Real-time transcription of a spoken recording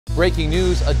Breaking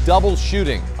news, a double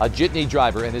shooting. A jitney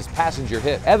driver and his passenger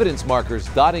hit. Evidence markers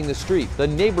dotting the street, the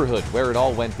neighborhood where it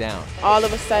all went down. All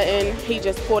of a sudden, he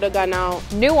just pulled a gun out.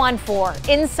 New on 4,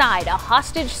 inside a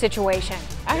hostage situation.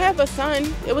 I have a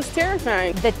son. It was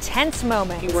terrifying. The tense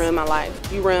moment. You ruined my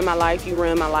life. You ruined my life. You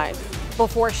ruined my life.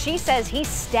 Before she says he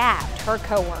stabbed her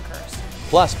coworkers.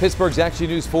 Plus, Pittsburgh's Action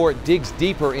News 4 digs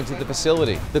deeper into the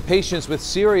facility, the patients with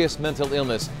serious mental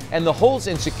illness, and the holes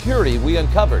in security we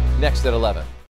uncovered next at 11.